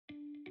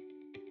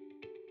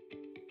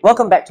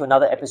Welcome back to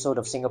another episode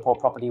of Singapore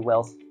Property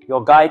Wealth,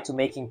 your guide to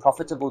making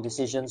profitable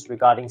decisions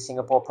regarding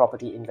Singapore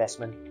property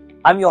investment.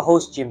 I'm your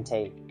host, Jim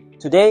Tay.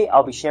 Today,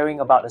 I'll be sharing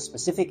about a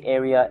specific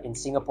area in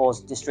Singapore's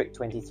District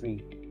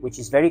 23, which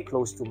is very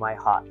close to my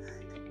heart.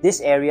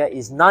 This area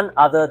is none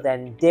other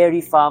than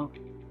Dairy Farm,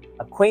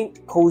 a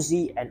quaint,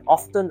 cozy, and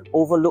often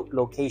overlooked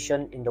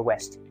location in the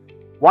West.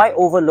 Why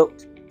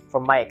overlooked?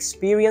 From my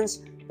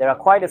experience, there are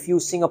quite a few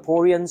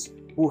Singaporeans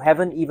who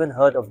haven't even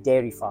heard of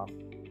Dairy Farm,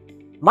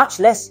 much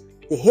less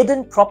the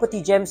hidden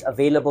property gems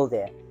available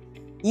there.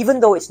 Even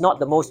though it's not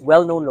the most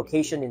well-known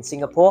location in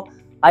Singapore,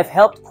 I've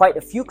helped quite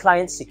a few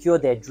clients secure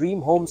their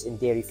dream homes in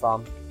Dairy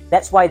Farm.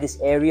 That's why this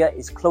area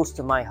is close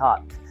to my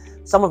heart.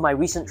 Some of my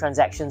recent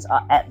transactions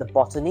are at the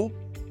Botany,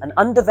 an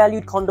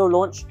undervalued condo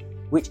launch,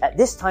 which at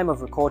this time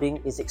of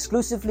recording is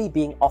exclusively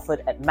being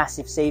offered at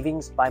massive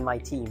savings by my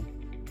team.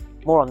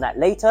 More on that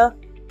later.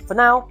 For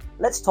now,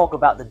 let's talk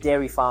about the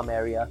Dairy Farm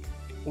area.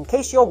 In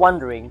case you're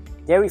wondering,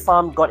 Dairy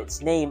Farm got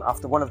its name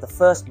after one of the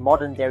first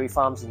modern dairy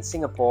farms in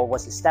Singapore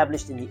was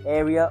established in the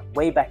area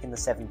way back in the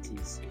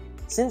 70s.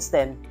 Since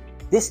then,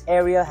 this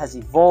area has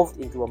evolved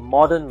into a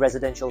modern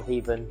residential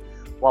haven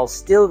while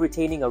still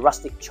retaining a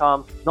rustic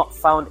charm not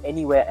found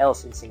anywhere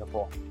else in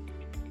Singapore.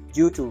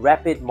 Due to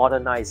rapid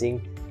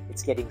modernizing,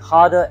 it's getting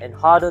harder and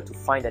harder to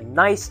find a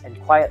nice and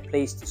quiet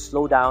place to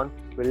slow down,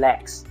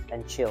 relax,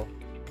 and chill.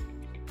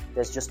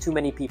 There's just too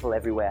many people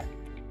everywhere.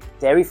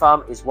 Dairy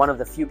Farm is one of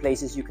the few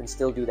places you can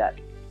still do that.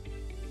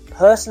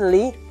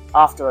 Personally,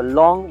 after a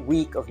long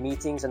week of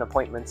meetings and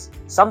appointments,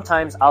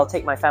 sometimes I'll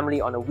take my family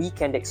on a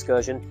weekend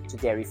excursion to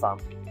Dairy Farm.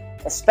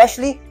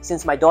 Especially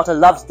since my daughter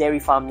loves Dairy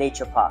Farm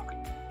Nature Park.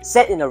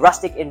 Set in a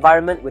rustic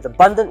environment with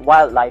abundant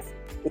wildlife,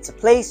 it's a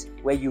place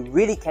where you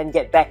really can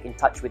get back in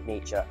touch with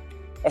nature.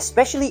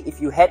 Especially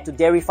if you head to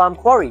Dairy Farm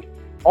Quarry.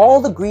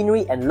 All the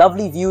greenery and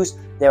lovely views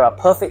there are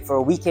perfect for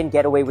a weekend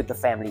getaway with the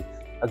family.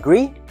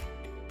 Agree?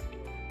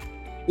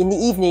 In the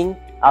evening,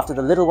 after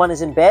the little one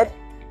is in bed,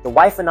 the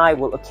wife and I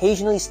will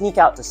occasionally sneak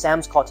out to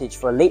Sam's Cottage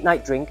for a late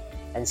night drink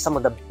and some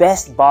of the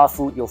best bar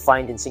food you'll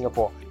find in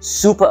Singapore.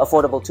 Super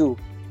affordable too.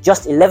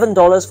 Just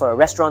 $11 for a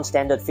restaurant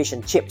standard fish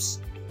and chips.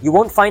 You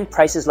won't find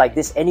prices like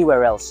this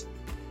anywhere else.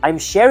 I'm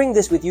sharing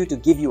this with you to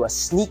give you a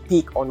sneak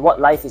peek on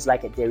what life is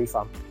like at Dairy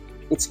Farm.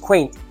 It's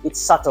quaint, it's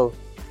subtle.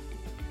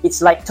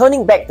 It's like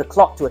turning back the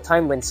clock to a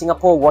time when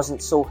Singapore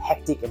wasn't so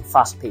hectic and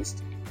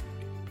fast-paced.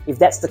 If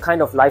that's the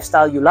kind of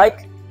lifestyle you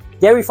like,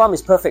 Dairy Farm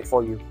is perfect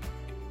for you.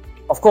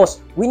 Of course,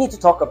 we need to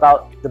talk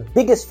about the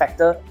biggest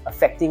factor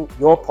affecting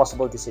your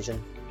possible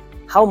decision.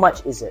 How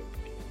much is it?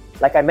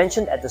 Like I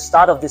mentioned at the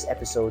start of this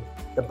episode,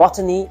 the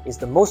Botany is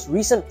the most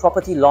recent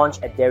property launch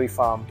at Dairy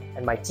Farm,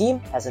 and my team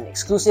has an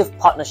exclusive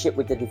partnership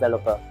with the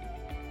developer.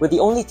 We're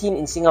the only team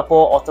in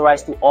Singapore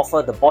authorized to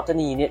offer the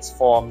Botany units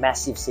for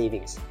massive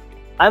savings.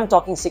 I'm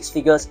talking 6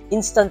 figures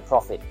instant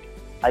profit.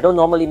 I don't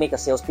normally make a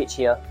sales pitch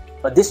here,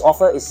 but this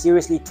offer is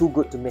seriously too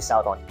good to miss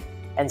out on.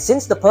 And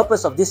since the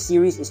purpose of this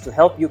series is to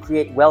help you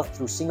create wealth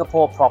through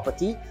Singapore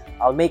property,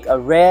 I'll make a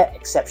rare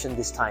exception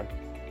this time.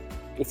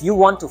 If you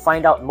want to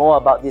find out more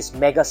about this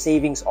mega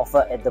savings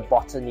offer at the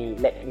Botany,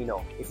 let me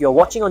know. If you're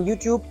watching on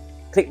YouTube,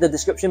 click the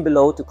description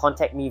below to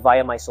contact me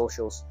via my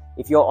socials.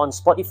 If you're on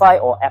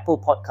Spotify or Apple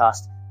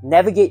Podcast,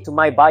 navigate to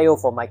my bio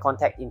for my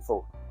contact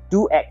info.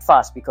 Do act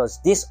fast because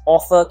this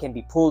offer can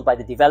be pulled by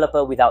the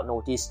developer without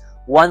notice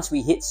once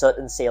we hit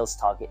certain sales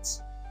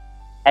targets.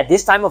 At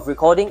this time of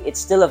recording, it's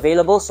still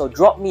available, so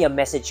drop me a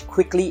message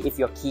quickly if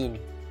you're keen.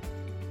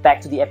 Back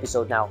to the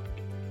episode now.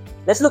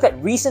 Let's look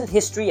at recent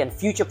history and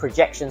future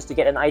projections to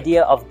get an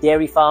idea of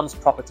Dairy Farm's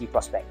property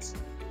prospects.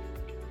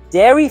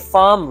 Dairy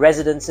Farm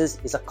Residences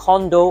is a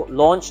condo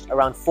launched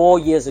around 4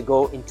 years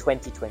ago in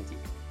 2020.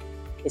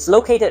 It's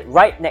located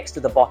right next to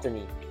the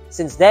Botany.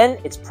 Since then,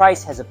 its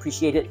price has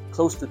appreciated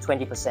close to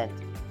 20%.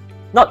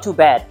 Not too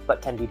bad,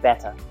 but can be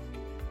better.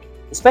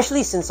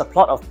 Especially since a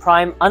plot of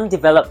prime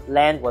undeveloped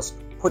land was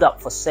put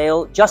up for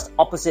sale just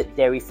opposite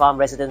Dairy Farm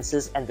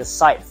Residences and the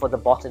site for the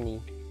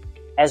Botany.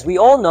 As we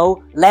all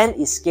know, land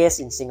is scarce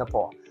in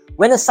Singapore.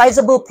 When a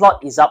sizable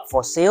plot is up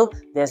for sale,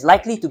 there's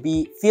likely to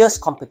be fierce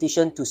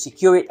competition to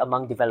secure it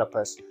among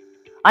developers.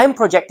 I'm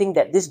projecting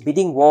that this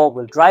bidding war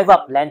will drive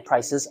up land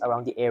prices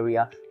around the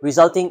area,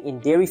 resulting in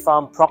Dairy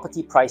Farm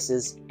property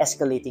prices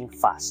escalating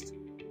fast.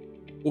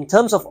 In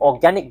terms of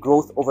organic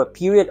growth over a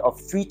period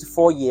of 3 to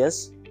 4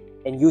 years,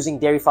 and using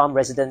Dairy Farm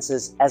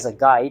Residences as a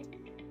guide,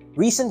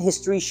 recent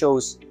history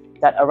shows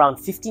that around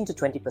 15 to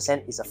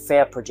 20% is a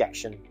fair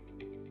projection.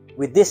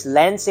 With this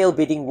land sale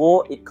bidding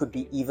war, it could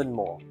be even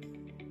more.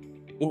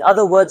 In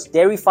other words,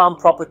 Dairy Farm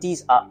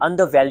properties are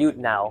undervalued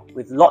now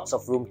with lots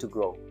of room to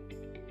grow.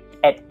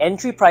 At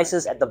entry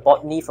prices at the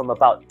Botany from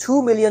about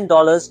 $2 million,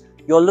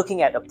 you're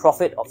looking at a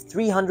profit of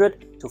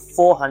 $300,000 to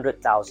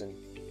 $400,000.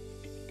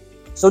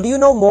 So do you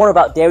know more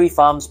about Dairy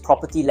Farm's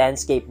property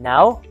landscape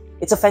now?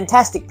 It's a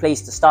fantastic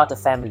place to start a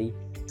family,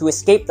 to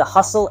escape the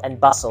hustle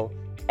and bustle,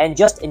 and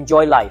just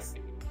enjoy life.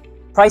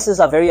 Prices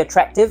are very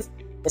attractive,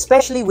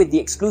 especially with the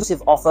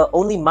exclusive offer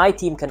only my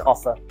team can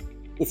offer.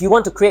 If you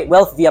want to create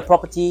wealth via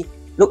property,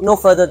 look no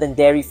further than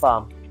Dairy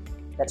Farm.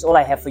 that's all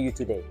I have for you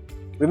today.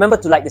 Remember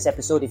to like this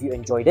episode if you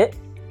enjoyed it,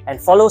 and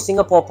follow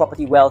Singapore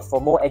Property Wealth for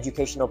more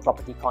educational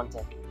property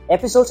content.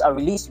 Episodes are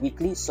released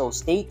weekly, so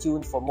stay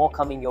tuned for more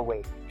coming your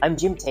way. I'm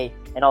Jim Tay,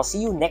 and I'll see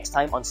you next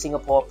time on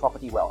Singapore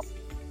Property Wealth.